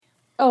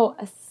Oh,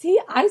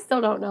 see, I still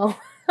don't know.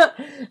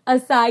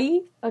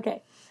 Acai?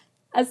 Okay.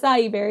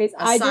 Acai berries. Acai.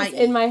 I just,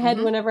 in my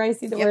head, whenever I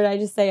see the word, I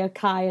just say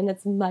acai, and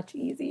it's much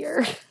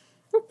easier.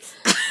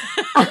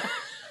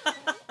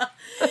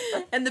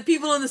 And the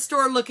people in the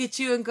store look at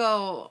you and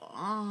go,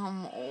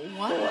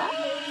 what?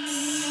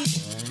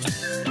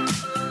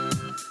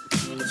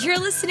 You're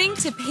listening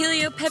to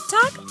Paleo Pep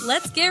Talk.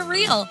 Let's get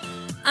real.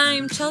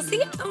 I'm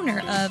Chelsea, owner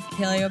of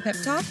Paleo Pep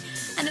Talk,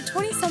 and a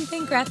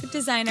 20-something graphic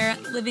designer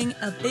living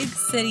a big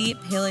city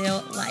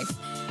paleo life.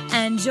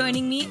 And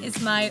joining me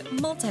is my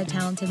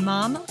multi-talented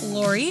mom,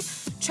 Lori,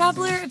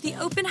 traveler of the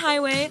open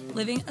highway,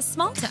 living a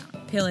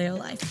small-town paleo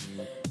life.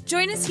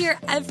 Join us here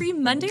every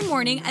Monday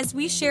morning as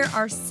we share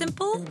our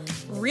simple,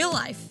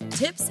 real-life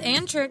tips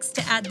and tricks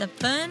to add the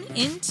fun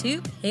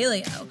into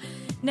paleo.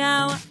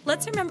 Now,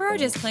 let's remember our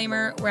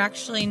disclaimer. We're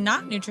actually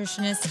not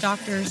nutritionists,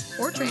 doctors,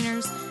 or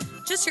trainers,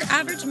 just your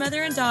average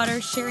mother and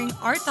daughter sharing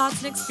our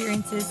thoughts and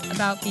experiences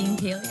about being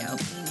paleo.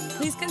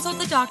 Please consult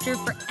the doctor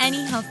for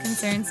any health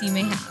concerns you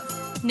may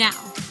have. Now,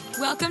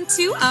 welcome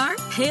to our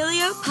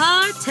Paleo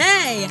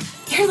Party.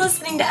 You're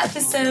listening to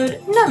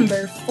episode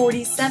number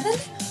 47,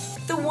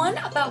 the one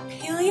about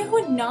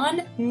paleo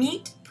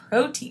non-meat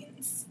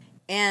proteins.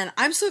 And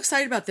I'm so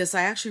excited about this.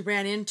 I actually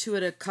ran into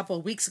it a couple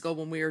of weeks ago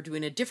when we were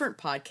doing a different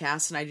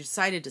podcast, and I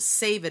decided to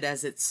save it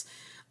as its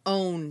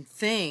own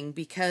thing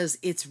because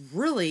it's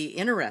really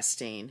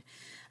interesting.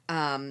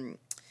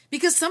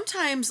 Because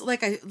sometimes,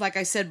 like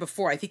I said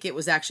before, I think it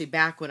was actually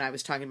back when I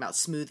was talking about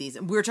smoothies,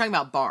 and we were talking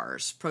about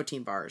bars,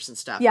 protein bars and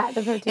stuff. Yeah,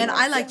 the protein And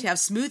bars, I like to have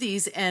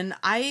smoothies, and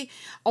I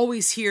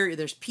always hear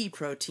there's pea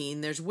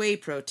protein, there's whey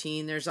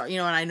protein, there's,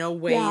 and I know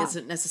whey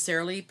isn't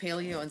necessarily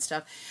paleo and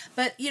stuff.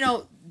 But,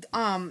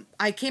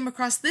 I came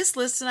across this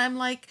list, and I'm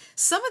like,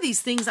 some of these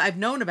things I've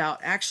known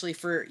about actually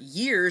for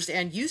years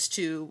and used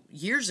to,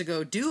 years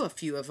ago, do a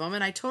few of them,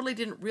 and I totally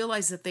didn't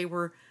realize that they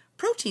were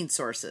protein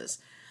sources.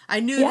 I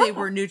knew they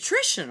were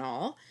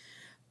nutritional,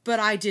 but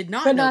I did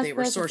not know they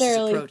were sources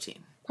of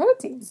protein.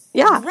 Protein.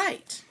 Yeah.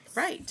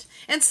 Right.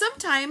 And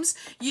sometimes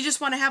you just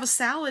want to have a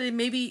salad and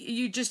maybe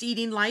you're just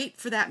eating light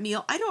for that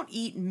meal. I don't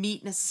eat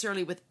meat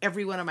necessarily with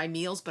every one of my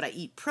meals, but I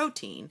eat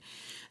protein,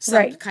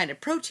 some kind of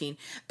protein.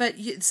 But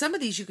some of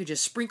these you could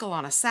just sprinkle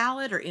on a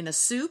salad or in a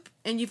soup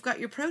and you've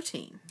got your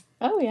protein.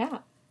 Oh, yeah.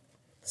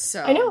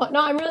 So I know. No,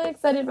 I'm really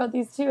excited about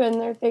these too.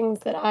 And they're things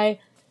that I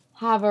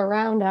have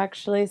around,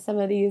 actually, some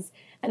of these.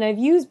 And I've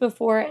used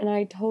before, and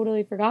I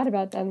totally forgot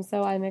about them,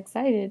 so I'm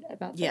excited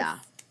about this. Yeah.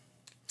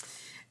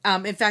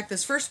 In fact,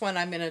 this first one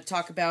I'm going to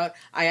talk about,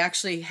 I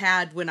actually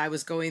had when I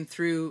was going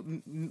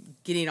through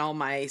getting all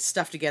my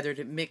stuff together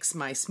to mix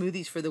my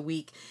smoothies for the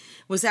week,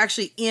 was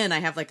actually I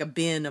have like a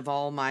bin of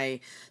all my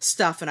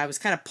stuff, and I was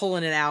kind of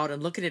pulling it out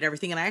and looking at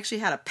everything, and I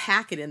actually had a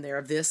packet in there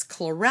of this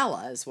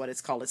chlorella is what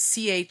it's called. It's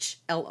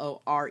CHLORELLA.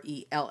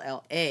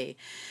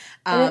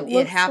 And it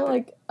looks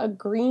like a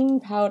green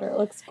powder. It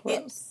looks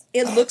gross.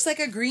 It looks like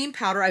a green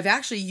powder. I've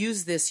actually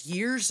used this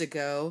years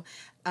ago,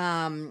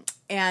 and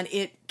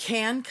it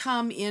can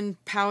come in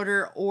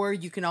powder, or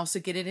you can also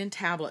get it in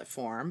tablet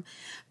form.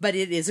 But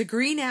it is a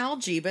green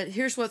algae. But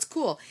here's what's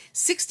cool.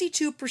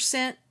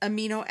 62%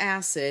 amino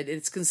acid.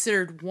 It's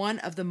considered one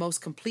of the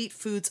most complete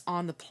foods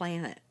on the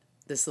planet,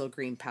 this little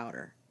green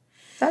powder.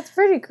 That's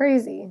pretty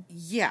crazy.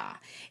 Yeah.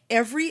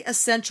 Every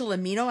essential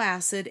amino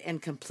acid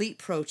and complete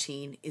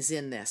protein is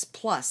in this,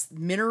 plus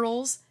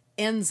minerals,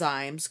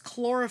 enzymes,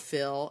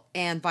 chlorophyll,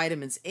 and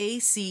vitamins A,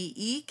 C,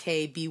 E,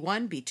 K,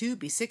 B1, B2,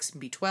 B6,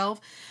 and B12,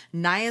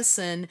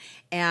 niacin,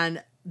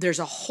 and there's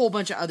a whole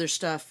bunch of other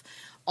stuff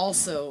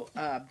also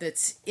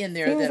that's in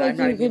there that I'm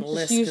not even going to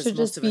list because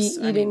most of us... You should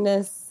just be eating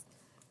this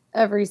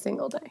every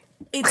single day.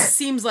 It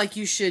seems like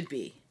you should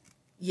be.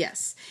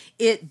 Yes.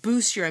 It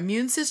boosts your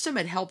immune system.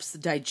 It helps the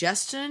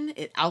digestion.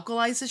 It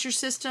alkalizes your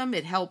system.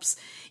 It helps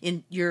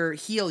in your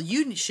heal.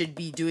 You should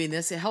be doing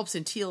this. It helps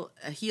in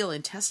heal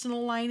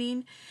intestinal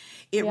lining.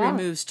 It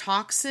removes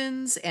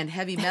toxins and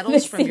heavy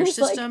metals from your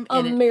system.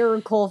 Like a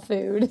miracle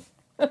food.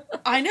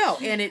 I know.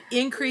 And it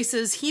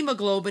increases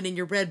hemoglobin in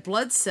your red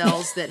blood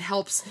cells that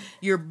helps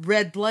your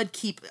red blood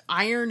keep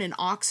iron and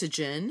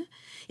oxygen.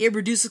 It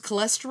reduces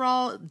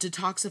cholesterol,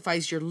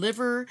 detoxifies your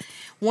liver.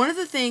 One of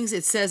the things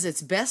it says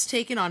it's best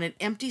taken on an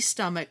empty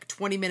stomach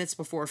 20 minutes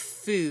before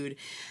food,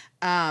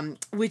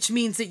 which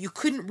means that you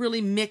couldn't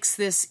really mix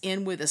this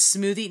in with a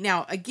smoothie.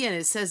 Now, again,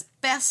 it says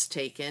best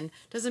taken.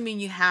 Doesn't mean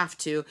you have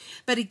to.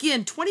 But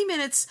again, 20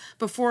 minutes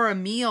before a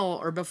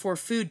meal or before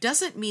food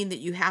doesn't mean that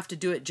you have to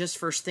do it just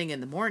first thing in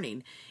the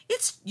morning.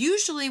 It's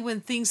usually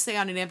when things say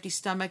on an empty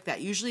stomach, that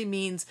usually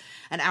means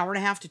an hour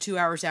and a half to 2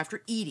 hours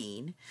after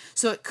eating.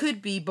 So it could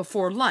be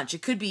before lunch.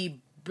 It could be,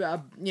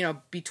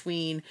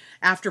 between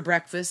after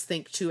breakfast,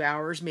 think 2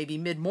 hours, maybe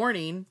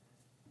mid-morning.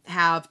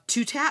 Have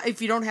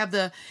if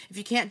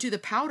you can't do the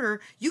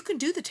powder, you can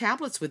do the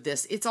tablets with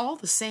this. It's all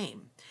the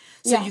same.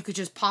 So you could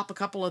just pop a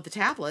couple of the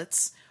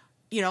tablets,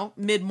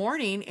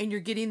 mid-morning, and you're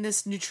getting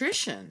this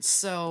nutrition.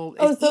 So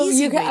I was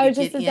just about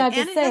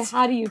to say,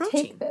 how do you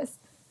take this?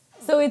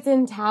 So it's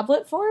in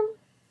tablet form?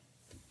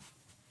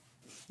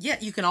 Yeah,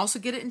 you can also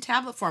get it in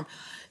tablet form.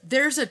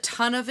 There's a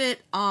ton of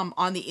it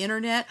on the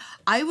internet.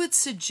 I would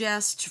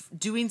suggest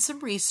doing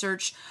some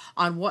research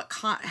on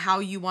how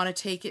you want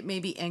to take it,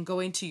 maybe, and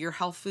going to your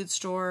health food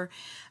store,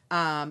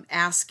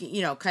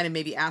 asking, kind of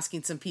maybe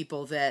asking some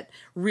people that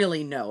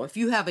really know. If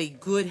you have a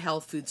good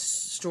health food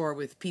store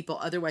with people,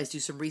 otherwise do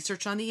some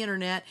research on the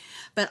internet.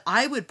 But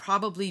I would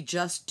probably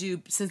just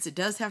do, since it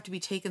does have to be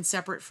taken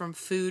separate from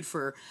food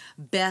for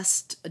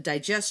best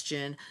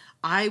digestion,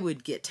 I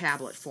would get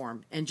tablet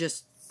form and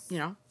just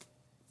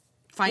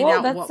find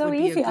out what would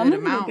be a good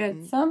amount.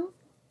 Get some.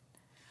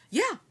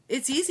 Yeah,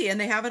 it's easy, and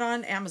they have it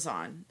on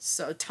Amazon,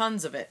 so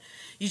tons of it.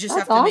 You just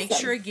That's have to make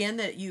awesome. sure again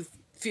that you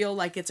feel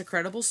like it's a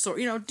credible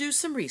source. Do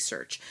some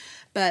research,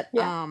 but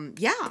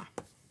yeah.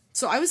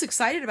 So I was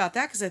excited about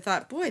that because I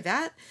thought, boy,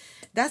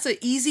 that's an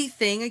easy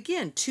thing.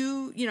 Again,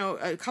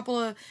 a couple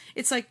of.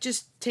 It's like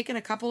just taking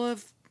a couple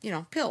of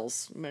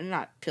pills,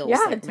 not pills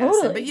like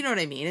medicine, but you know what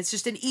I mean. It's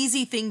just an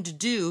easy thing to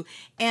do,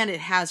 and it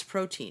has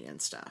protein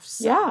and stuff.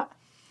 So. Yeah,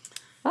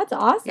 that's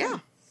awesome. Yeah,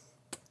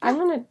 I'm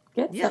gonna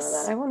get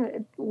some of that.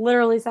 It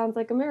literally sounds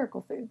like a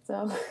miracle food.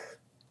 So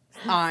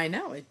I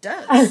know it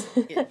does.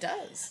 It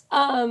does.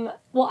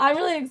 Well, I'm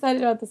really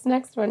excited about this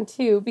next one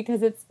too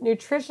because it's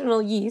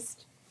nutritional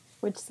yeast,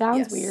 which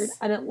sounds weird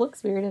and it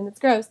looks weird and it's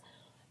gross.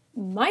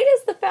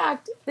 Minus the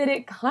fact that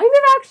it kind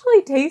of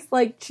actually tastes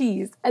like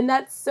cheese, and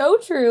that's so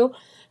true.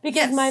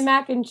 Because my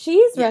mac and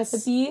cheese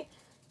recipe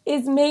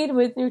is made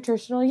with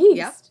nutritional yeast.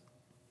 Yep.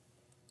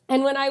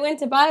 And when I went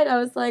to buy it, I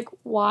was like,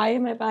 why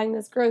am I buying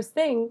this gross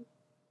thing?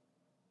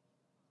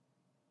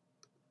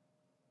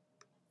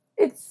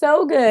 It's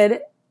so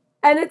good.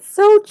 And it's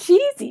so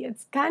cheesy.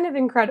 It's kind of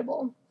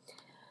incredible.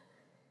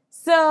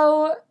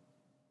 So,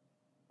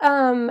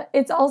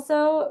 it's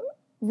also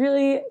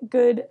really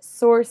good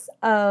source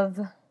of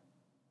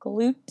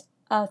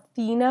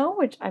glutathione,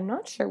 which I'm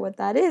not sure what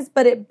that is,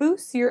 but it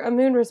boosts your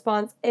immune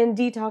response and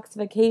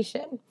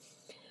detoxification.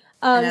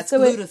 And that's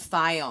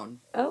glutathione.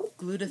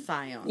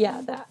 Glutathione.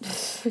 Yeah, that.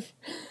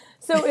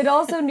 So it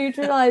also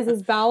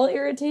neutralizes bowel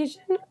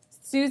irritation,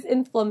 soothes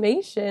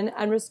inflammation,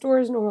 and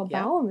restores normal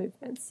bowel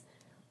movements.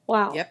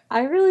 Wow. Yep.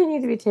 I really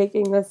need to be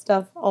taking this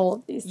stuff, all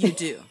of these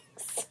things. You do.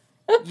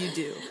 You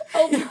do.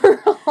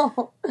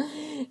 Overall,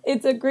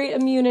 it's a great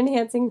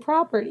immune-enhancing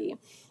property.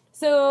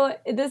 So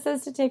this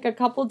says to take a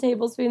couple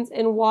tablespoons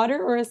in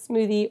water or a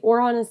smoothie or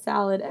on a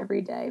salad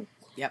every day.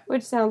 Yep.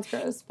 Which sounds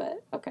gross,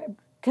 but okay.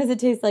 Because it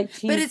tastes like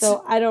cheese,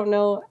 so I don't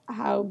know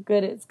how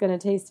good it's going to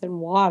taste in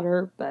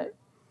water, but...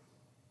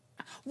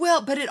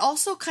 Well, but it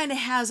also kind of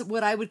has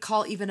what I would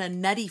call even a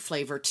nutty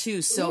flavor,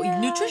 too. So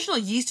nutritional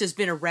yeast has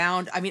been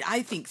around. I mean,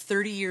 I think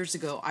 30 years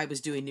ago I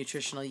was doing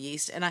nutritional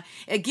yeast. And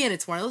again,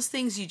 it's one of those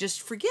things you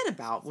just forget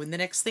about when the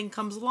next thing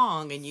comes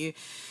along and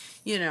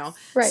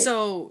Right.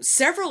 So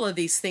several of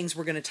these things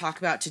we're going to talk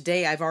about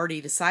today, I've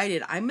already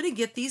decided I'm going to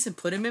get these and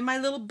put them in my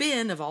little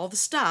bin of all the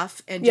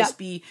stuff and just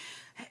be,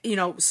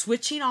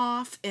 switching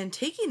off and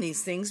taking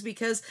these things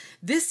because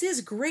this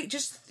is great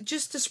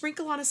just to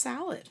sprinkle on a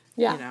salad.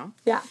 Yeah.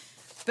 Yeah.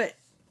 But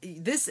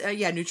this,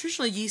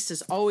 nutritional yeast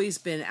has always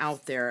been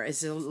out there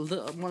as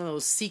one of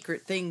those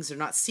secret things, or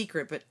not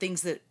secret, but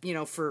things that,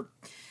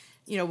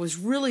 was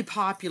really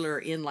popular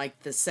in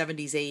like the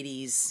 70s,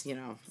 80s,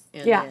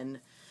 and then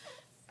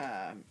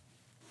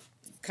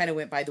kind of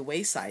went by the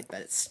wayside,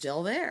 but it's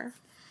still there.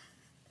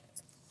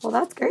 Well,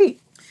 that's great.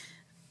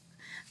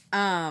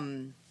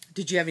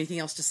 Did you have anything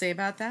else to say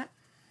about that?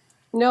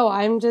 No,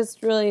 I'm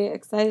just really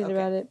excited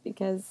about it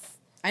because...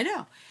 I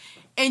know.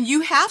 And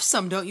you have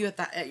some, don't you,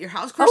 at your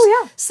house? Of course,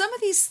 some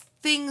of these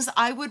things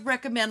I would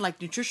recommend,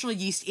 like nutritional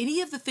yeast, any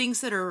of the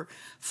things that are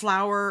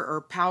flour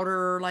or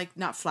powder, like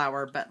not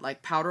flour, but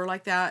like powder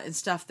like that and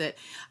stuff that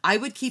I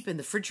would keep in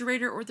the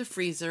refrigerator or the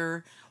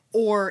freezer.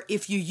 Or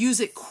if you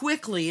use it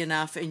quickly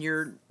enough and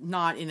you're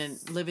not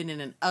living in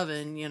an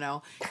oven,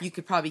 you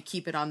could probably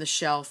keep it on the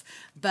shelf.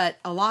 But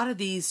a lot of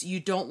these, you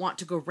don't want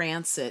to go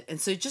rancid. And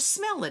so just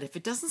smell it. If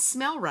it doesn't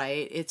smell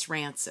right, it's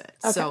rancid.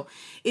 Okay. So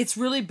it's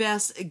really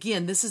best.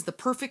 Again, this is the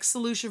perfect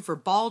solution for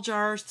ball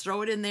jars.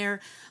 Throw it in there,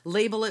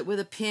 label it with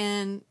a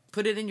pin,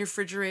 put it in your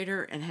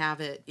refrigerator and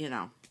have it,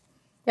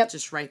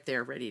 just right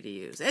there ready to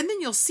use. And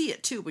then you'll see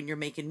it too when you're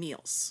making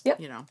meals,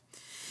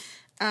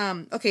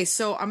 Okay,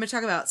 so I'm going to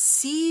talk about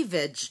sea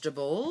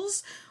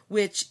vegetables,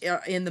 which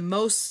are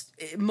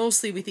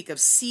mostly we think of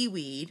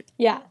seaweed.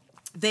 Yeah.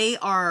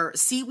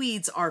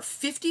 Seaweeds are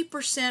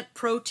 50%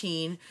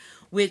 protein,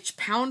 which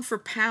pound for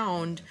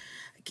pound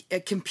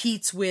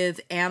competes with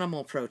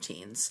animal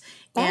proteins.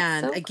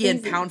 That's so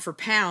again, crazy. Pound for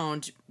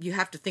pound, you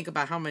have to think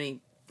about how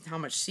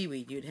much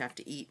seaweed you'd have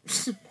to eat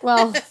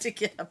to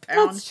get a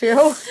pound. That's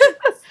true.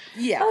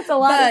 Yeah. That's a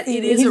lot of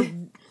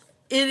seaweed.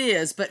 It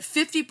is, but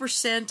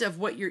 50% of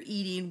what you're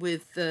eating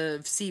with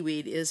the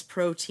seaweed is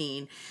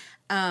protein.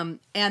 And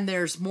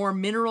there's more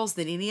minerals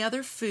than any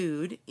other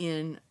food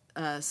in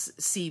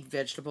sea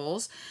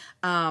vegetables.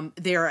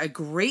 They're a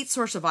great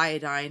source of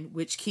iodine,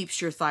 which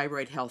keeps your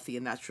thyroid healthy,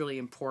 and that's really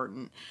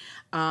important.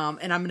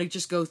 And I'm going to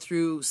just go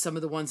through some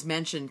of the ones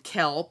mentioned.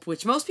 Kelp,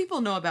 which most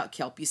people know about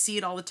kelp. You see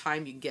it all the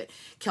time. You can get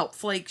kelp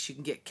flakes. You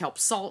can get kelp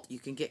salt. You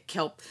can get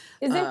kelp.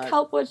 Isn't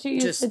kelp what you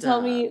used to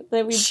tell me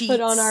that we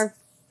put on our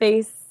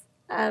face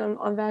on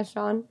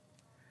Vashon?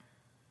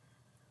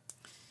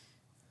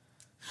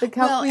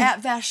 Well,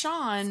 at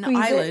Vashon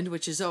Island,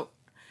 which is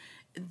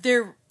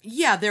there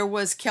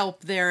was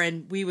kelp there,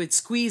 and we would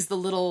squeeze there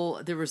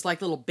was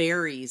like little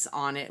berries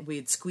on it.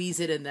 We'd squeeze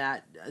it, and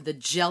the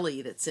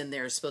jelly that's in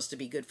there is supposed to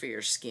be good for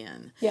your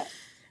skin. Yeah.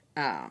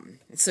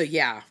 So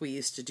yeah, we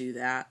used to do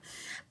that.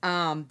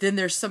 Then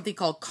there's something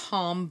called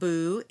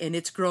kombu, and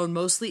it's grown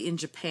mostly in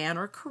Japan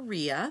or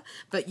Korea,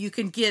 but you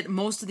can get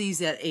most of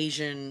these at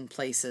Asian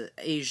places,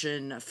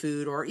 Asian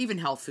food or even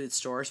health food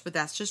stores, but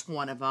that's just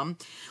one of them.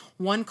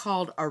 One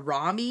called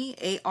arame,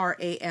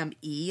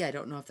 Arame. I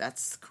don't know if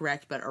that's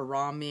correct, but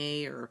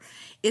arame,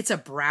 it's a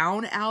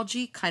brown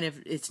algae,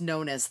 it's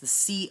known as the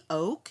sea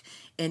oak,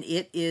 and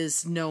it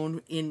is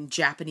known in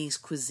Japanese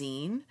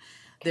cuisine.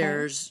 Okay.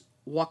 There's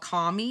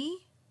wakame.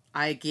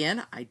 I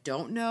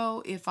don't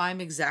know if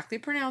I'm exactly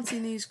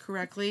pronouncing these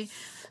correctly.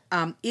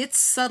 It's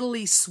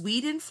subtly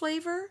sweet in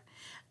flavor,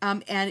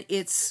 and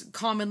it's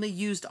commonly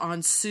used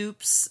on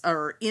soups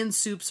or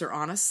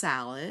on a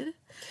salad.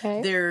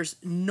 Okay. There's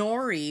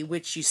nori,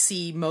 which you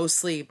see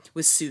mostly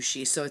with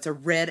sushi. So it's a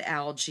red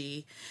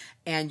algae,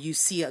 and you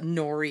see a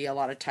nori a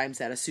lot of times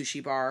at a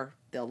sushi bar.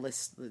 They'll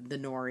list the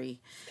nori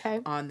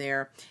on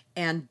there.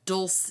 And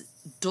dulce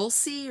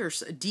or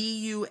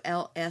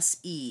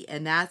D-U-L-S-E,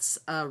 and that's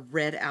a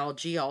red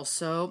algae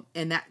also,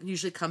 and that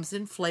usually comes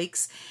in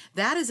flakes.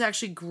 That is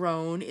actually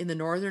grown in the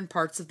northern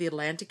parts of the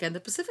Atlantic and the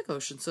Pacific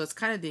Ocean, so it's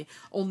kind of the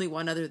only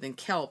one other than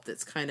kelp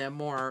that's kind of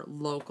more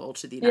local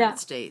to the United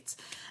States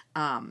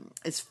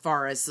as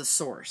far as the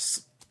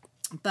source.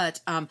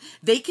 But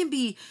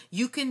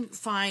you can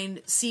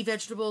find sea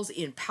vegetables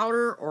in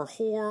powder or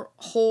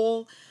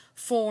whole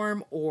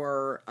form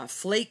or a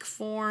flake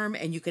form,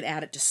 and you can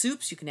add it to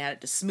soups, you can add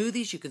it to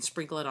smoothies, you can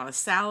sprinkle it on a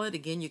salad.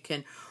 Again, you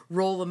can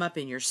roll them up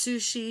in your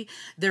sushi.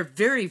 They're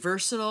very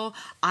versatile.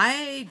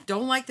 I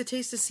don't like the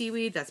taste of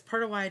seaweed. That's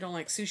part of why I don't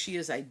like sushi.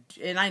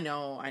 I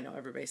know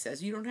everybody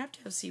says you don't have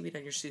to have seaweed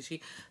on your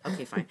sushi.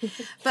 Okay, fine.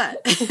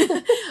 But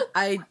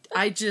I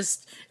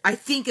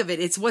think of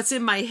it. It's what's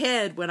in my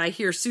head when I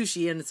hear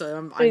sushi, and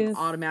so I'm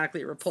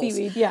automatically repulsed.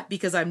 Seaweed,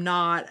 because I'm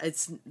not.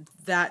 It's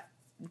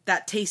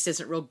that taste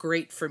isn't real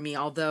great for me,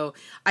 although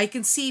I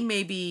can see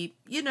maybe,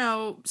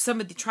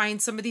 trying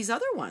some of these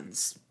other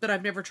ones that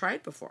I've never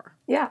tried before.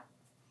 Yeah.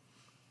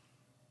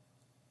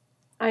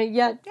 I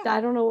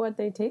don't know what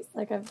they taste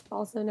like. I've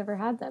also never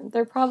had them.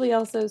 They're probably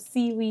also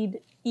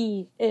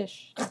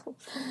seaweed-y-ish,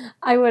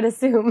 I would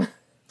assume.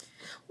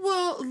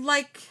 Well,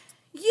 like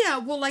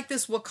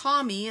this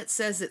wakame, it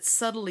says it's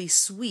subtly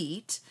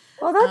sweet.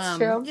 Well, that's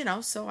true.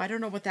 So I don't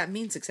know what that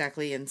means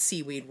exactly in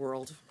seaweed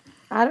world.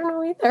 I don't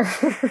know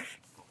either.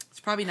 It's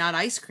probably not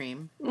ice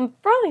cream.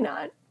 Probably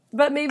not.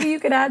 But maybe you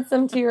could add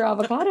some to your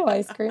avocado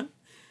ice cream.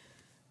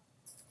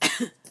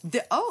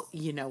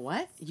 You know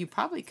what? You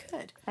probably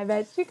could. I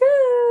bet you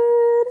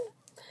could.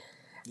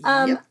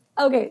 Yep.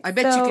 Okay. I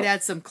bet you could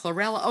add some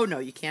chlorella. Oh, no,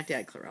 you can't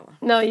add chlorella.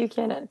 No, you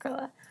can't add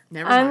chlorella.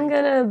 Never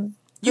mind.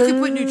 You could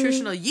put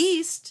nutritional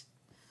yeast.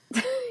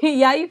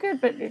 Yeah, you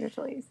could put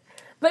nutritional yeast.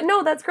 But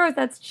no, that's gross.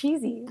 That's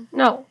cheesy.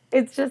 No,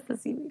 it's just the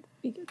seaweed.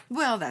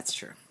 Well, that's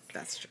true.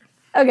 That's true.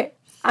 Okay.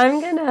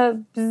 I'm going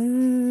to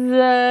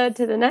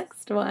the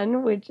next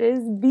one, which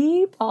is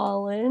bee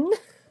pollen.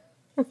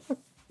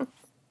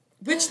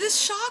 Which this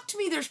shocked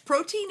me. There's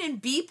protein in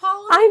bee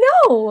pollen?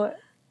 I know.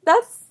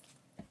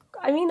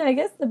 I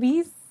guess the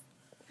bees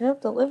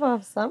have to live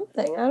off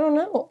something. I don't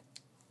know.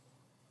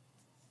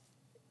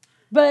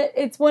 But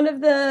it's one of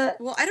the...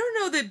 Well, I don't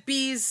know that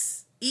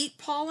bees eat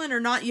pollen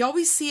or not. You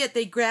always see it.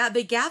 They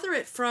gather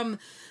it from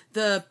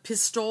the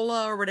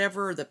pistola or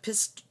whatever,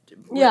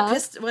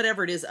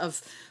 whatever it is,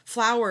 of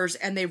flowers,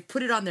 and they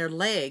put it on their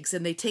legs,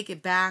 and they take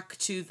it back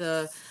to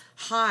the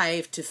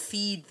hive to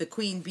feed the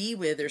queen bee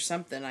with or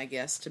something, I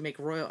guess, to make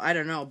royal. I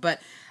don't know, but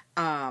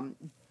I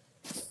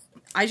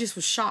just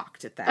was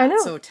shocked at that. I know.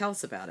 So tell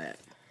us about it.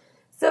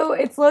 So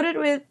it's loaded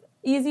with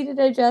easy to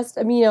digest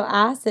amino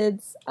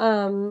acids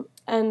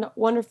and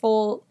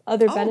wonderful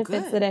other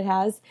benefits that it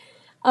has.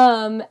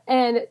 And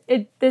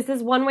this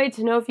is one way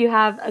to know if you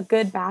have a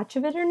good batch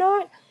of it or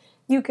not.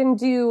 You can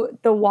do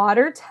the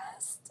water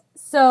test.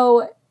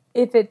 So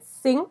if it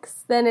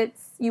sinks, then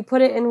you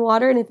put it in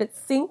water, and if it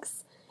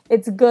sinks,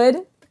 it's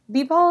good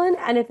bee pollen,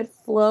 and if it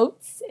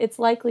floats, it's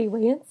likely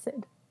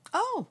rancid.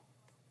 Oh.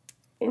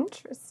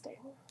 Interesting.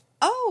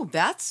 Oh,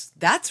 that's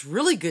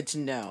really good to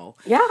know.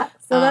 Yeah,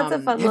 so that's a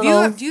fun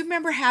little... Do you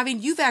remember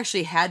you've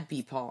actually had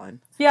bee pollen?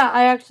 Yeah,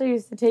 I actually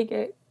used to take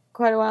it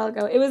quite a while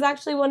ago. It was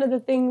actually one of the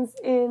things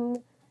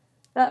in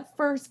that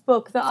first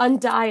book, The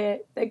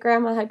Undiet, that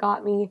Grandma had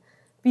got me.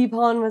 Bee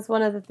pollen was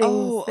one of the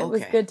things that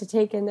was good to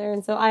take in there,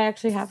 and so I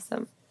actually have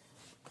some.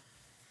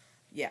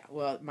 Yeah,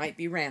 well, it might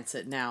be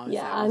rancid now.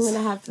 Yeah, I'm going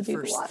to have to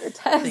do the water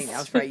test. Thing. That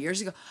was probably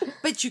years ago.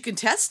 But you can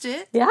test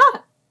it. Yeah,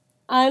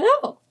 I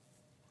know.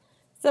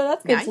 So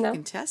that's good to know. You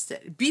can test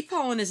it. Bee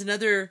pollen is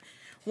another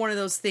one of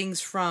those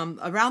things from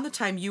around the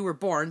time you were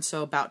born,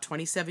 so about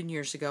 27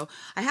 years ago.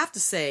 I have to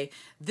say,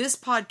 this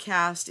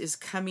podcast is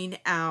coming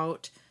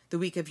out the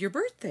week of your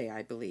birthday,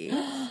 I believe.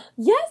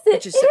 Yes, it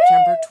which is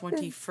September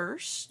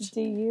 21st.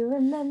 Do you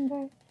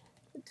remember?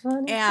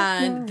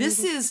 And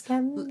this is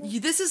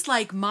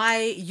like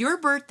your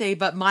birthday,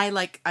 but my,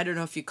 like, I don't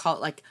know if you call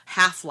it like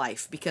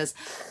half-life, because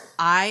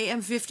I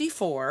am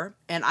 54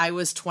 and I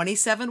was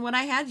 27 when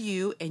I had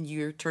you, and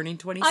you're turning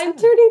 27. I'm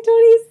turning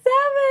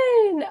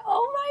 27.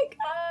 Oh my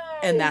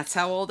god. And that's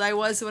how old I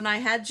was when I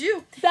had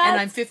you. That's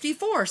and I'm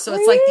 54, so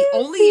it's like the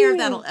only year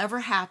that'll ever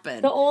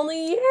happen. The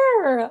only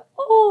year.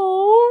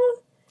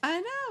 Oh. I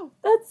know.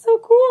 That's so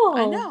cool.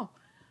 I know.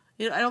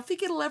 I don't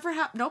think it'll ever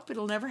happen. Nope,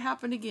 it'll never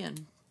happen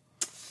again.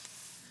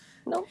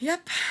 Nope.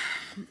 Yep.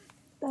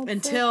 That's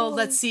Until, so cool.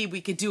 let's see,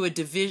 we could do a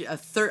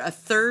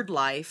third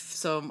life.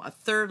 So a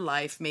third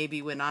life,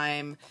 maybe when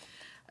I'm,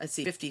 let's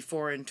see,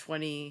 54 and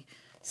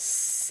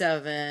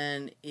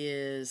 27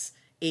 is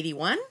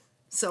 81.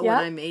 So when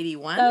I'm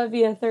 81. That would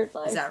be a third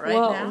life. Is that right,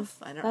 math?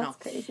 I don't know. That's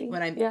crazy.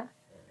 When I'm, yeah.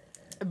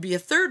 It'd be a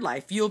third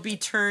life. You'll be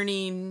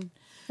turning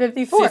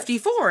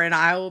 54. And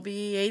I will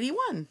be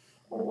 81.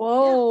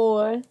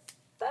 Whoa. Yeah.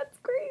 That's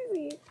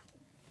crazy.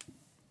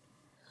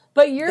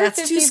 But you're That's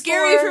 54. too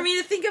scary for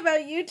me to think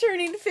about you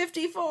turning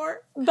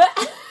 54.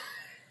 But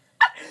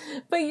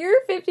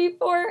you're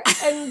 54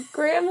 and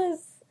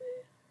Grandma's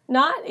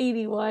not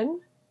 81.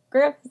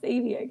 Grandma's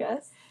 80, I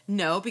guess.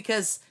 No,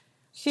 because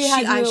she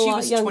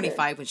was younger.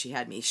 25 when she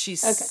had me.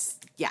 She's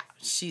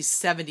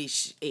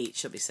 78.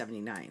 She'll be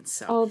 79.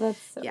 So oh,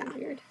 that's so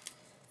weird.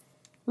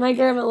 My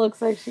grandma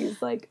looks like she's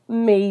like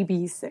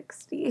maybe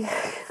 60.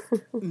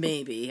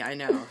 Maybe, I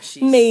know.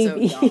 She's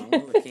maybe. so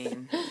young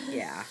looking.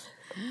 Yeah.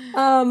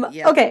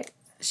 Okay.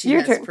 She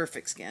has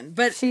perfect skin.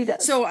 But she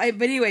does.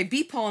 But anyway,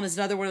 bee pollen is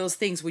another one of those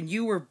things. When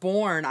you were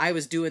born, I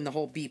was doing the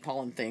whole bee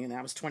pollen thing, and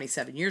that was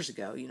 27 years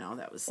ago.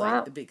 That was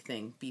like the big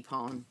thing. Bee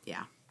pollen.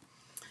 Yeah.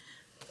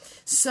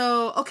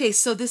 So, okay,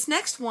 so this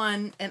next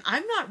one, and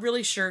I'm not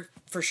really sure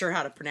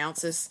how to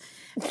pronounce this,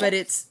 but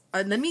it's,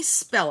 let me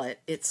spell it.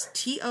 It's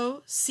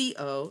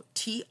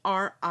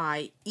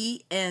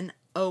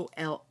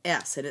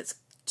TOCOTRIENOLS, and it's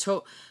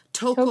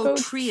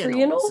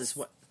tocotrienols is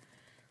what,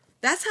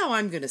 that's how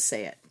I'm going to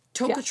say it.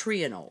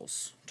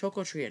 Tocotrienols. Yeah.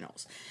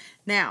 Tocotrienols.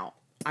 Now,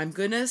 I'm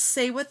going to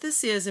say what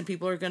this is, and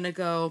people are going to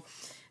go,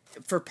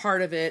 for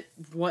part of it,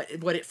 what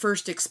it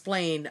first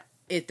explained,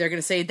 they're going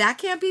to say, that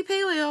can't be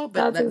paleo,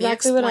 but let me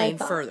explain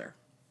further.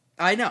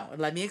 I know.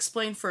 Let me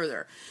explain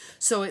further.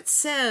 So it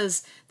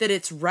says that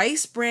it's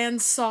rice bran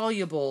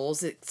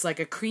solubles. It's like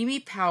a creamy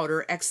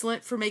powder,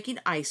 excellent for making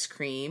ice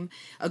cream,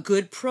 a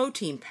good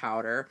protein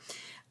powder,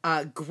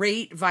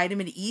 great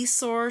vitamin E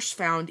source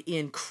found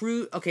in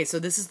crude. Okay, so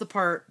this is the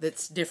part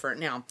that's different.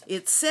 Now,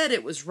 it said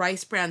it was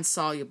rice bran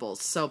solubles.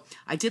 So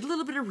I did a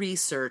little bit of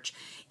research.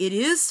 It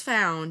is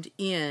found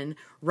in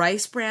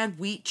rice bran,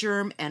 wheat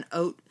germ, and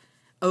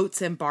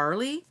oats and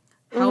barley.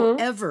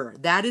 However,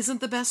 that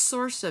isn't the best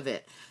source of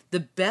it. The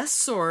best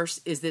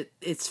source is that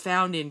it's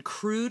found in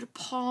crude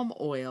palm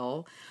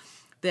oil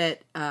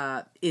that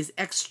is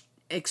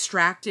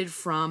extracted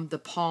from the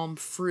palm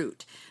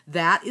fruit.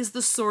 That is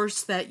the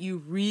source that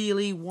you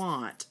really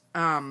want.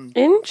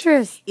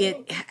 Interesting.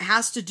 It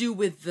has to do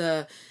with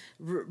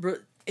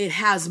it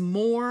has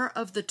more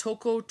of the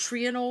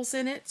tocotrienols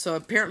in it. So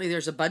apparently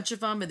there's a bunch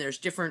of them and there's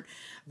different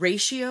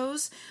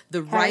ratios.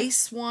 The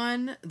rice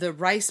one, the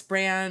rice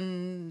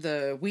bran,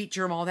 the wheat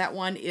germ, all that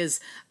one is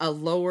a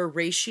lower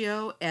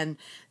ratio, and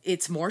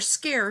it's more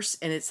scarce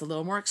and it's a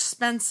little more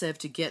expensive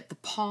to get the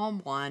palm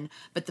one,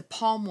 but the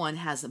palm one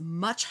has a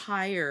much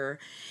higher,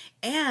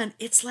 and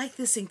it's like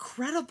this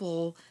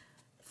incredible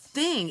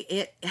thing.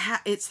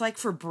 It's like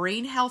for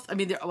brain health. I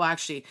mean,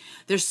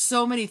 there's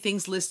so many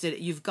things listed.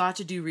 You've got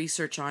to do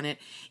research on it.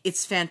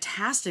 It's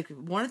fantastic.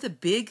 One of the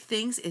big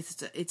things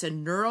is it's a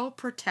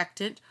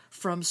neuroprotectant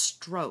from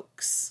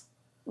strokes.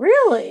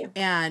 Really?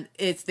 And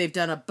they've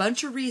done a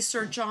bunch of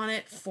research on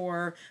it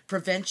for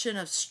prevention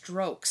of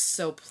strokes.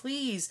 So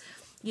please,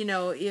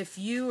 if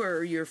you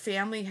or your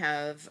family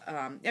have,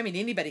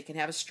 anybody can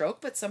have a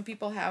stroke, but some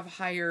people have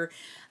higher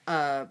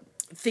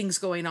things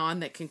going on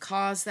that can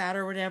cause that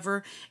or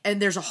whatever.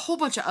 And there's a whole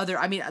bunch of other,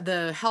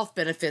 the health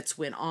benefits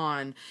went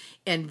on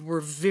and were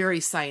very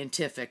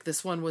scientific.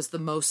 This one was the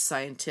most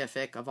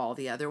scientific of all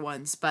the other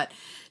ones, but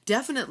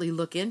definitely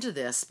look into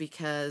this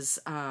because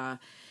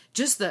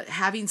just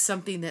having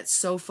something that's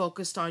so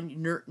focused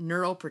on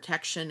neural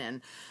protection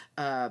and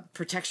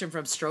protection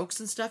from strokes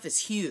and stuff is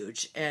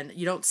huge, and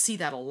you don't see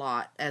that a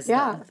lot as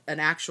an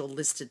actual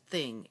listed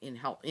thing in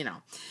health,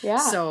 Yeah.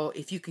 So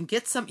if you can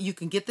get you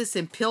can get this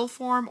in pill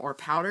form or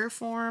powder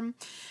form.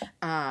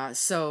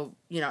 So,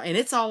 and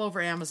it's all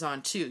over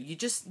Amazon too. You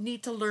just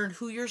need to learn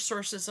who your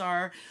sources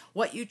are,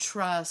 what you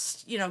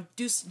trust,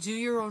 do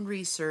your own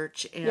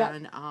research,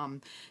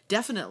 and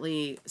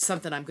definitely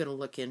something I'm going to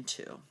look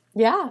into.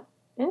 Yeah.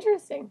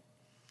 Interesting.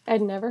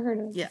 I'd never heard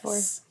of it before.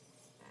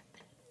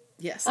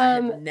 Yes, I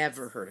had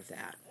never heard of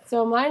that.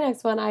 So my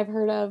next one I've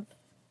heard of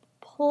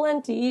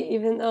plenty,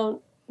 even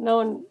though no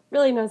one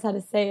really knows how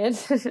to say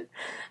it.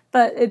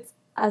 But it's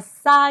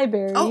acai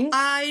berries. Oh,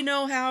 I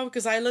know how,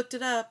 because I looked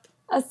it up.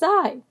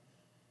 Acai.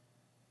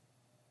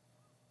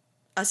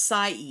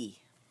 Acai.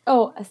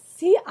 Oh,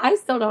 I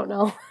still don't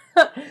know.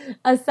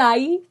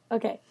 Acai?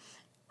 Okay.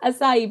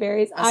 Acai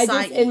berries. Acai. I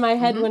just, in my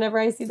head, whenever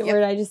I see the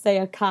word, I just say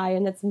acai,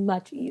 and it's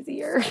much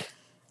easier.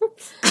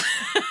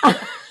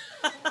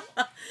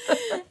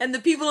 And the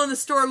people in the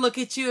store look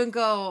at you and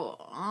go,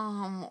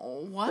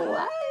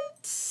 what?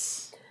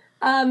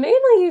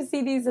 Mainly you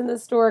see these in the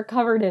store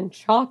covered in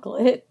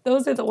chocolate.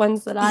 Those are the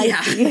ones that I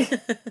see.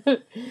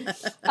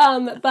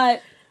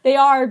 But they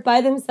are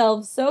by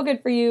themselves so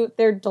good for you.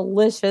 They're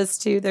delicious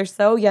too. They're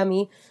so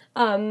yummy.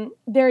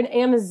 They're an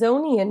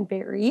Amazonian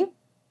berry.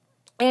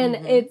 And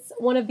it's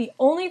one of the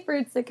only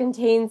fruits that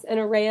contains an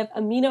array of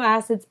amino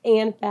acids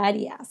and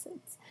fatty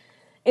acids.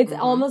 It's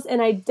almost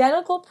an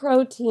identical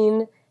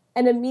protein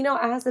and amino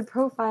acid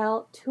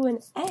profile to an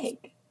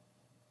egg.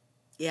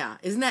 Yeah.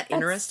 Isn't that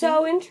interesting? That's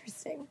so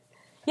interesting.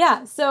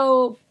 Yeah.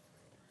 So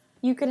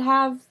you could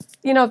have,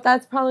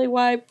 that's probably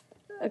why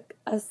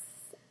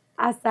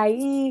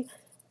acai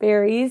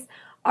berries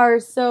are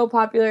so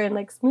popular in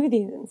like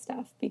smoothies and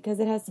stuff,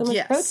 because it has so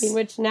much protein,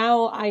 which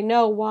now I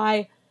know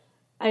why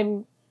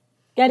I'm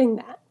getting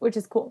that, which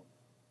is cool.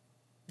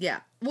 Yeah.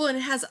 Well, and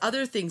it has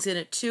other things in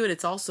it too, and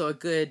it's also a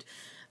good,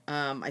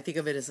 I think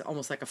of it as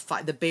almost like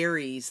the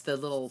berries, the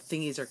little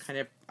thingies are kind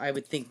of, I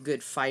would think,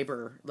 good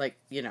fiber, like,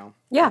 in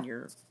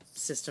your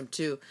system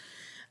too.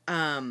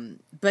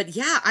 But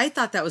yeah, I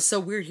thought that was so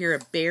weird here. A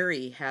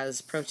berry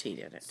has protein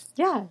in it.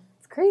 Yeah,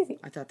 it's crazy.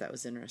 I thought that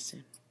was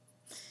interesting.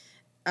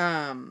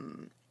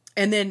 And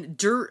then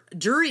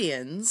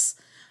durians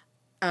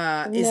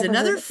is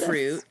another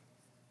fruit,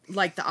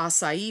 like the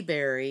acai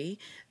berry,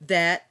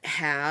 that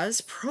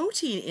has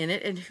protein in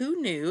it, and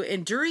who knew?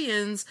 And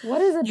durians, what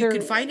is a durian? You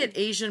can find at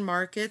Asian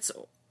markets,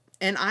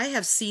 and I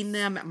have seen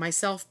them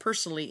myself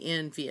personally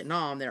in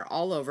Vietnam. They're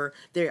all over.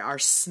 They are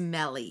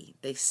smelly.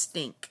 They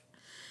stink.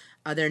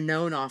 They're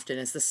known often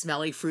as the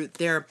smelly fruit.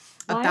 They're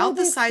about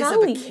the size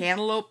of a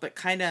cantaloupe, but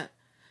kind of,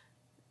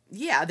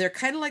 they're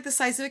kind of like the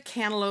size of a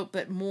cantaloupe,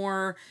 but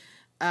more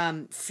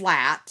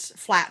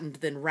flattened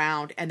than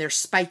round, and they're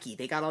spiky.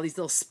 They got all these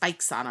little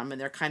spikes on them,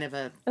 and they're kind of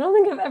a I don't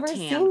think I've ever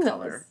seen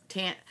color.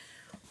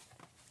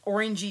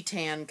 Orangey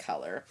tan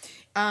color.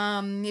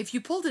 If you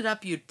pulled it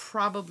up, you'd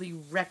probably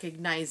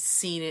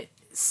seen it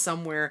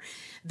somewhere.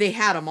 They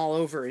had them all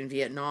over in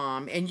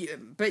Vietnam, and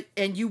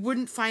you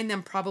wouldn't find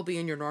them probably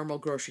in your normal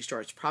grocery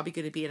store. It's probably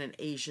going to be in an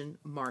Asian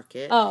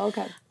market. Oh,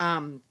 okay.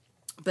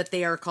 But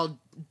they are called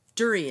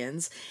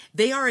durians.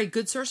 They are a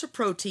good source of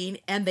protein,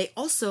 and they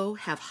also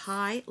have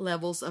high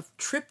levels of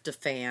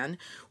tryptophan,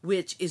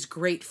 which is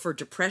great for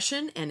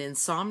depression and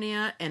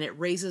insomnia, and it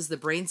raises the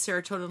brain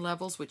serotonin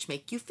levels, which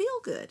make you feel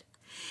good.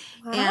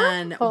 Wow.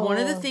 And one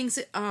of the things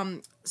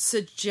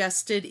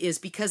suggested is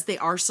because they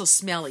are so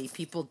smelly,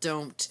 people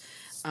don't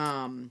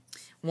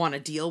want to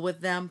deal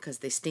with them because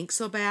they stink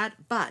so bad.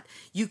 But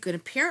you can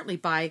apparently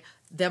buy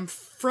them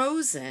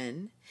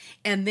frozen,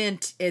 and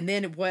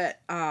then what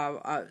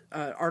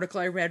article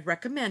I read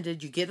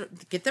recommended, you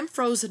get them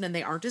frozen and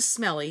they aren't as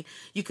smelly.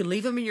 You can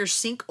leave them in your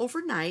sink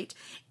overnight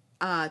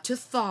to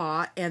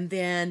thaw, and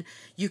then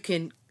you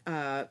can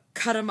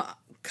cut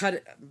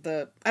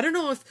I don't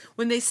know if,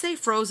 when they say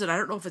frozen, I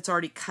don't know if it's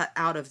already cut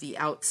out of the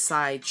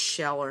outside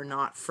shell or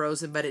not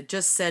frozen, but it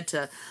just said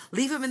to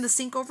leave them in the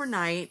sink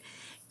overnight,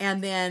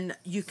 and then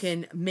you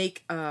can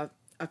make a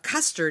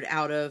custard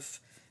out of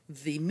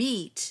the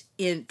meat,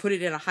 put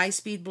it in a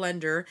high-speed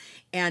blender,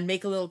 and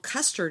make a little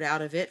custard out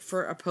of it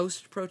for a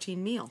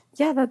post-protein meal.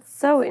 Yeah, that's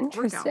so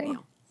interesting. Workout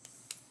meal.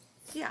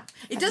 Yeah.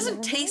 It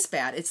doesn't taste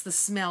bad. It's the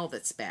smell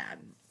that's bad.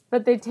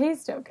 But they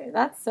taste okay.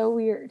 That's so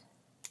weird.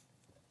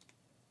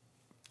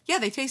 Yeah,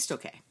 they taste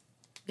okay.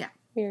 Yeah.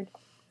 Weird.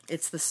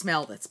 It's the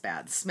smell that's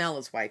bad. The smell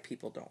is why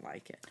people don't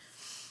like it.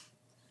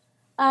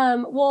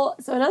 Well,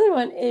 so another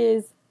one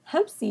is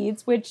hemp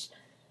seeds, which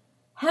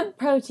hemp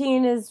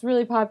protein is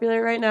really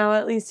popular right now,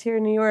 at least here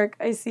in New York.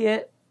 I see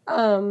it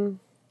a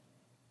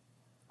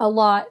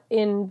lot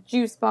in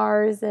juice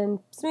bars and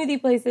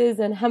smoothie places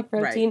and hemp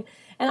protein. Right.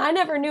 And I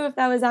never knew if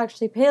that was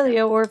actually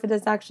paleo or if it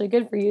is actually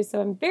good for you. So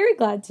I'm very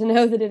glad to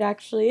know that it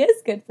actually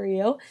is good for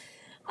you.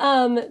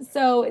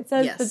 So it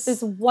says that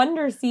this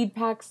Wonder Seed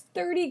packs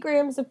 30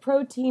 grams of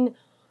protein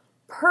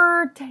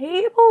per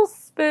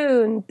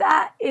tablespoon.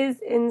 That is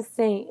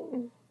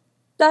insane.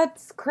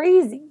 That's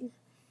crazy.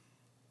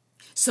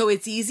 So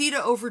it's easy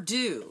to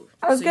overdo.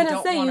 I was going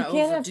to say, you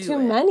can't have too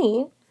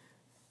many.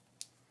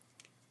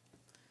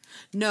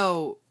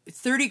 No,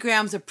 30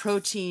 grams of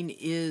protein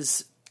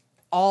is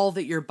all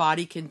that your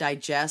body can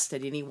digest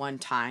at any one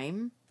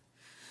time.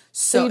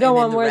 So you don't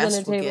want more than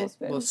a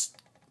tablespoon.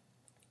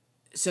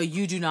 So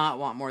you do not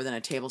want more than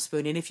a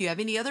tablespoon. And if you have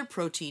any other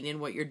protein in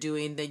what you're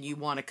doing, then you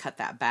want to cut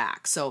that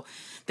back. So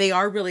they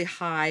are really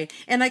high.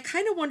 And I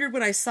kind of wondered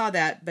when I saw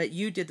that, but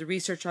you did the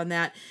research on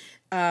that.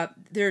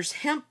 There's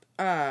hemp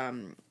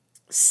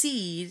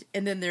seed,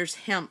 and then there's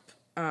hemp.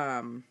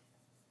 Oh,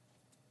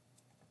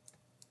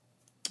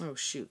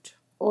 shoot.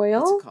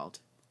 Oil? What's it called?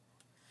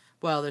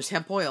 Well, there's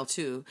hemp oil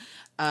too,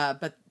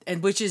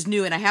 which is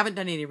new. And I haven't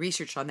done any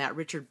research on that.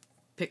 Richard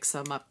picked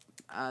some up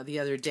the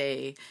other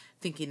day,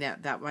 thinking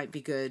that might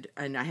be good,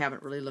 and I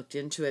haven't really looked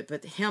into it.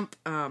 But hemp,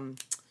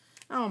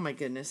 oh my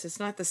goodness, it's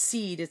not the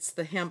seed, it's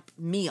the hemp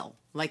meal.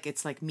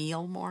 It's like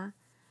meal more,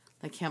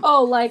 like hemp.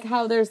 Oh, like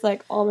how there's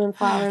like almond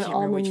flour and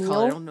almond meal.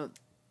 I don't know.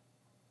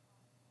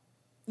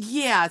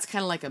 Yeah, it's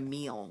kind of like a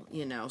meal,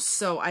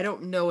 So I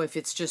don't know if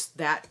it's just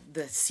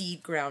the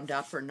seed ground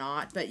up or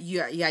not. But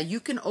yeah,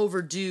 you can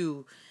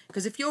overdo.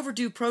 Because if you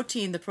overdo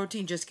protein, the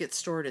protein just gets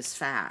stored as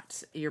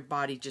fat. Your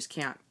body just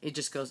can't. It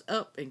just goes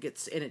up and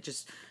it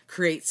just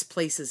creates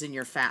places in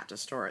your fat to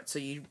store it. So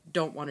you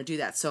don't want to do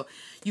that. So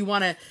you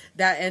want to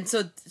and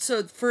so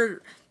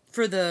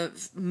for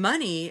the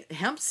money,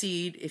 hemp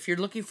seed, if you're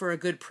looking for a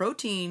good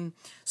protein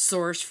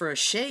source for a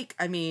shake,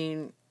 I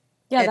mean,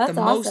 at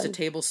the most a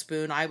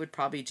tablespoon. I would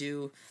probably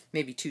do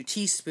maybe 2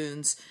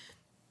 teaspoons.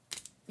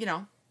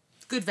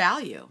 Good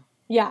value.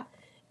 Yeah.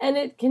 And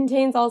it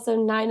contains also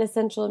 9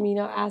 essential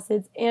amino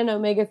acids and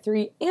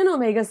omega-3 and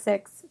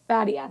omega-6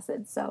 fatty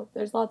acids. So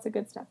there's lots of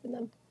good stuff in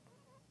them.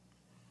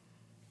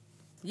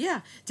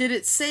 Yeah. Did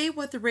it say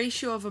what the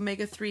ratio of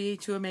omega-3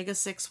 to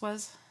omega-6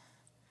 was?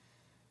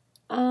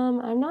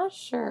 I'm not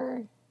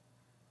sure.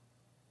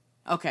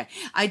 Okay.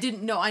 I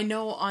didn't know. I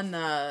know on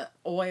the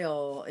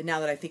oil, now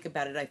that I think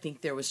about it, I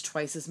think there was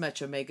twice as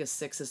much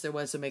omega-6 as there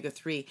was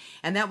omega-3.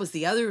 And that was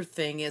the other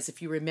thing is,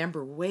 if you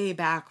remember way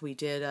back, we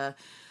did a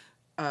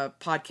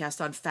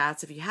podcast on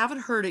fats. If you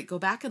haven't heard it, go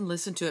back and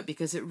listen to it,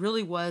 because it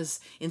really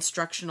was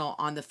instructional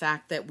on the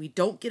fact that we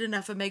don't get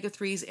enough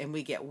omega-3s and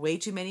we get way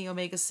too many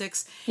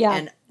omega-6. Yeah,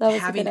 and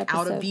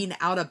being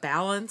out of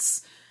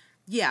balance.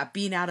 Yeah,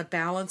 being out of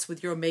balance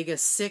with your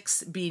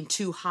omega-6 being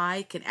too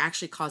high can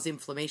actually cause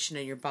inflammation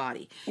in your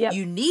body. Yep.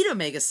 You need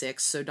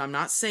omega-6, so I'm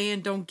not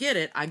saying don't get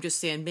it. I'm just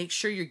saying make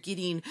sure you're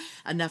getting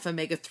enough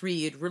omega-3.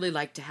 You'd really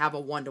like to have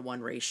a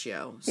 1-to-1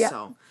 ratio. Yeah.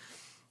 So,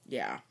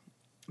 yeah.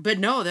 But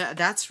no,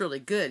 that's really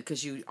good,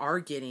 because you are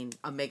getting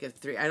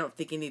omega-3. I don't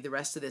think any of the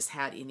rest of this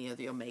had any of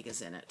the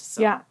omegas in it.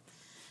 So yeah.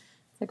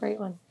 It's a great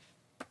one.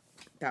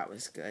 That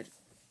was good.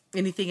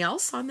 Anything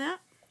else on that?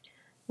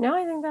 No,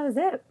 I think that was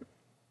it.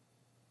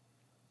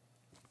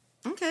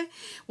 Okay.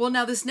 Well,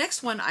 now this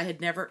next one I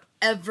had never,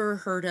 ever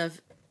heard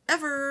of,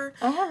 ever.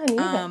 I haven't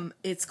either.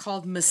 It's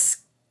called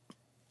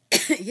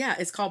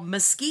it's called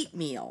mesquite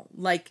meal,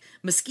 like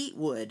mesquite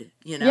wood,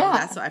 Yeah.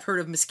 That's what I've heard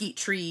of. Mesquite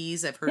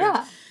trees. I've heard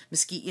of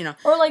mesquite,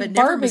 Or like but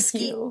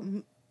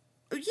barbecue.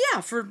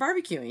 Yeah, for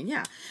barbecuing,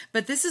 yeah.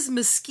 But this is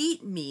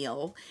mesquite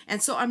meal,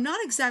 and so I'm not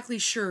exactly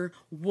sure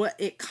what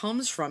it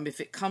comes from,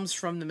 if it comes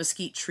from the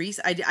mesquite trees.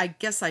 I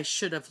guess I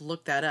should have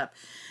looked that up.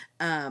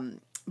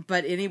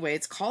 But anyway,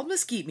 it's called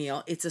mesquite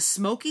meal. It's a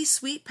smoky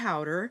sweet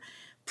powder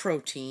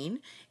protein.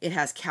 It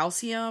has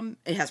calcium.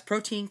 It has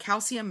protein,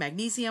 calcium,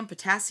 magnesium,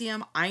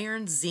 potassium,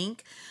 iron,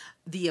 zinc,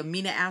 the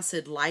amino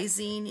acid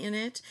lysine in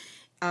it.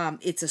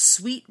 It's a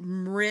sweet,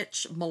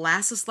 rich,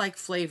 molasses-like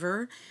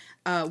flavor,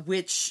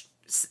 which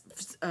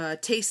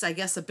tastes, I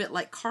guess, a bit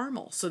like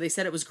caramel. So they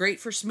said it was great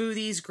for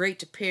smoothies, great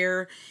to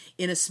pair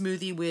in a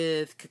smoothie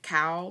with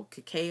cacao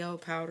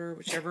powder,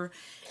 whichever,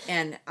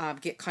 and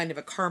get kind of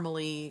a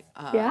caramely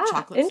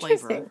chocolate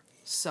flavor.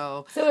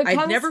 So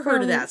I'd never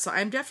heard of that, so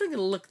I'm definitely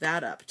going to look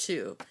that up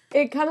too.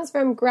 It comes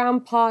from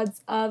ground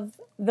pods of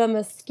the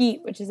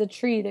mesquite, which is a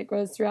tree that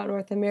grows throughout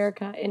North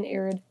America in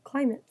arid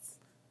climates.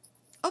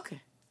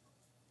 Okay.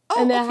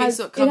 Oh, and okay,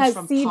 so it comes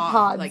from seed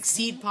pods. Like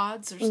seed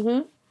pods or something?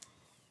 Mm-hmm.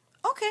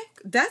 Okay,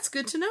 that's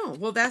good to know.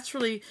 Well, that's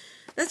really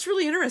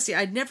interesting.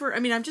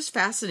 I'm just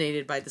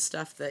fascinated by the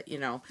stuff that,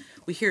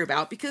 we hear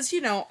about, because,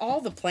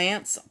 all the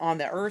plants on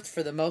the earth,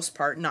 for the most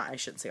part, I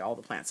shouldn't say all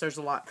the plants, there's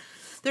a lot,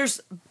 there's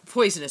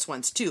poisonous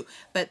ones too,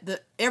 but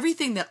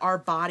everything that our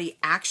body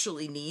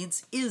actually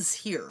needs is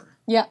here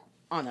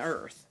on the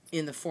earth,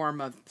 in the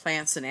form of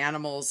plants and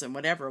animals and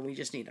whatever. We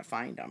just need to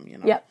find them,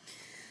 Yep.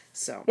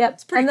 So,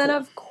 it's pretty cool. Then,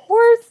 of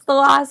course, the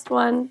last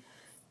one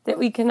that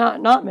we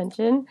cannot not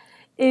mention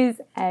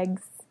is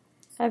eggs.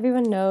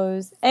 Everyone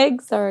knows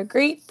eggs are a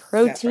great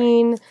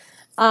protein.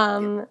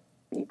 Right.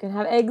 You can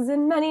have eggs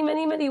in many,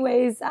 many, many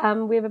ways.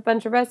 We have a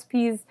bunch of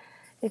recipes.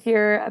 If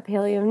you're a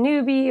paleo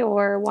newbie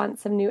or want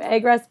some new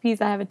egg recipes,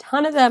 I have a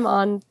ton of them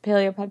on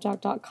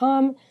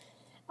paleopeptalk.com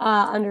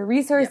under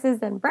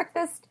resources and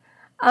breakfast.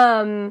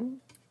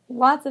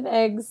 Lots of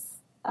eggs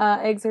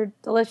Eggs are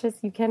delicious.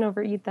 You can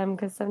overeat them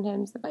because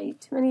sometimes if I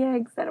eat too many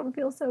eggs, I don't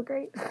feel so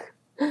great.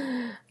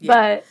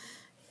 But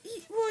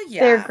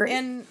they're great.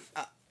 And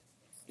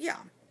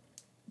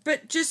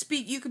but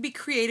you could be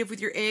creative with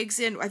your eggs,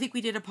 and I think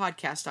we did a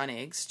podcast on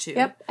eggs too.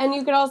 Yep, and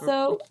you could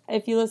also,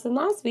 if you listened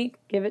last week,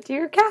 give it to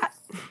your cat.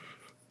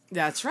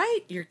 That's right.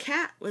 Your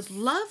cat would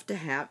love to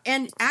have.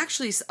 And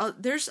actually,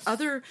 there's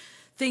other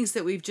things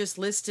that we've just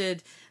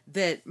listed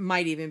that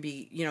might even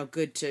be,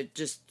 good to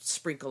just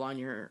sprinkle on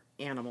your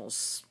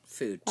animals'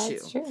 food too.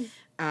 That's true.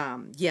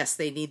 Yes,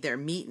 they need their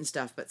meat and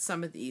stuff, but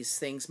some of these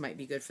things might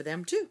be good for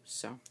them too.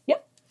 So.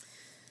 Yep.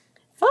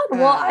 Fun.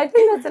 Well, I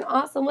think that's an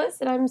awesome list,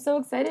 and I'm so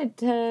excited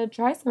to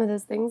try some of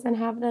those things and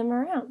have them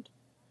around.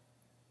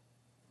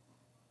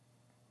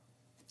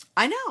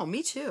 I know.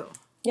 Me too.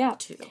 Yeah. Me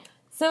too.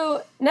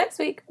 So next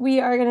week, we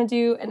are going to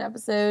do an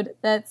episode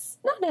that's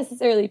not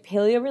necessarily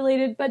paleo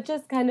related, but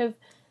just kind of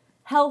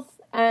health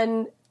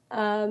and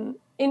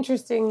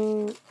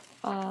interesting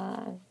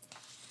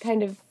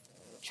kind of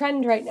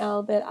trend right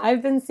now that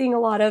I've been seeing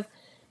a lot of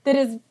that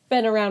has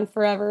been around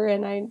forever,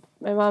 and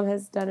my mom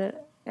has done it,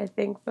 I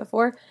think,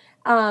 before.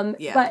 But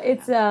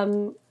it's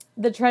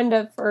the trend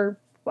of, or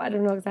I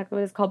don't know exactly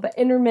what it's called, but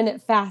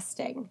intermittent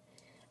fasting.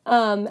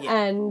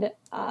 And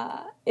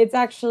it's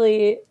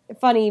actually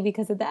funny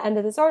because at the end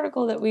of this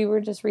article that we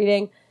were just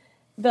reading,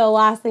 the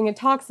last thing it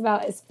talks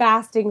about is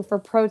fasting for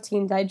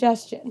protein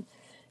digestion.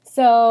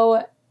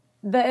 So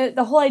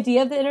the whole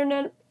idea of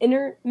the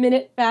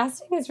intermittent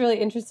fasting is really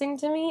interesting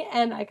to me,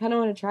 and I kind of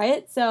want to try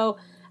it. So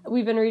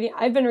I've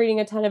been reading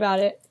a ton about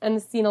it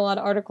and seen a lot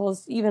of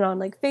articles even on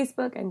like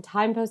Facebook, and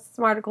Time posted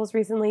some articles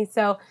recently.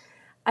 So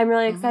I'm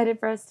really excited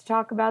for us to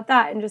talk about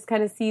that and just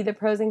kind of see the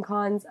pros and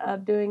cons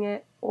of doing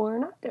it or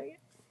not doing it.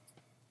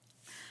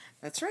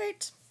 That's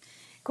right.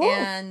 Cool.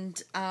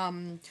 And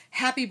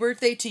happy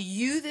birthday to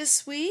you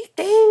this week.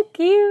 Thank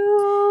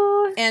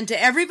you. And to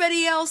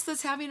everybody else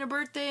that's having a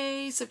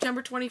birthday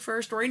September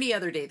 21st or any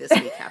other day this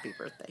week, happy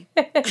birthday.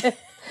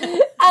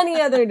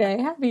 Any other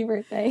day, happy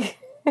birthday.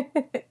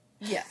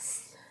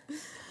 Yes.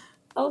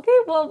 Okay,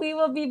 well, we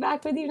will be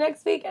back with you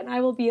next week, and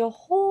I will be a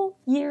whole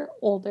year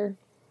older.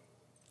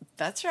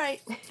 That's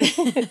right.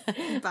 Bye.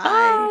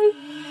 Bye.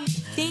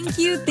 Thank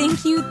you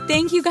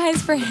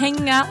guys for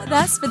hanging out with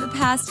us for the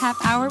past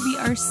half hour. We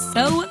are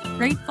so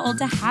grateful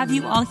to have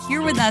you all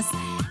here with us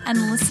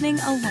and listening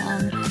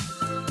along.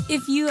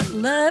 If you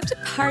loved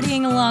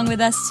partying along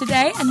with us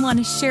today and want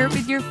to share it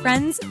with your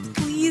friends,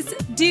 please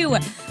do.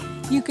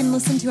 You can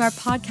listen to our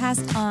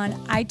podcast on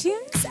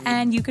iTunes,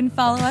 and you can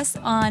follow us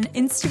on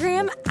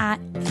Instagram at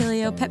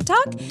Paleo Pep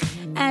Talk,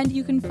 and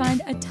you can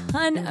find a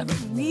ton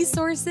of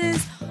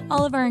resources,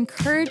 all of our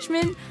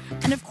encouragement,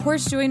 and of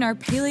course join our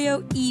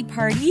Paleo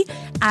e-party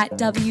at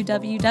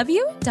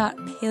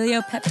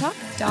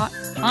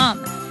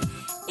www.paleopeptalk.com.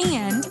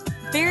 And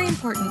very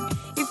important,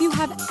 if you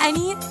have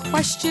any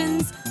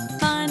questions,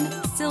 fun,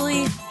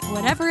 silly,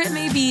 whatever it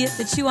may be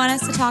that you want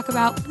us to talk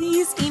about,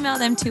 please email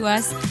them to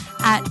us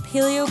at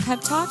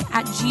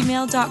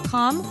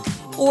paleopeptalk@gmail.com,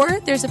 or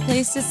there's a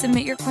place to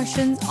submit your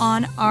questions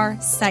on our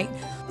site.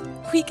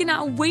 We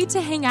cannot wait to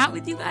hang out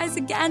with you guys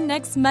again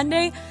next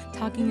Monday,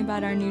 talking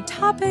about our new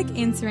topic,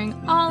 answering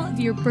all of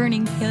your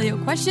burning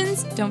paleo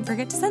questions. Don't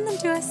forget to send them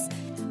to us.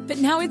 But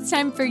now it's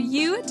time for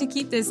you to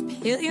keep this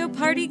paleo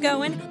party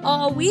going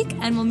all week,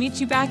 and we'll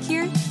meet you back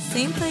here,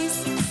 same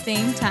place,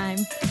 same time.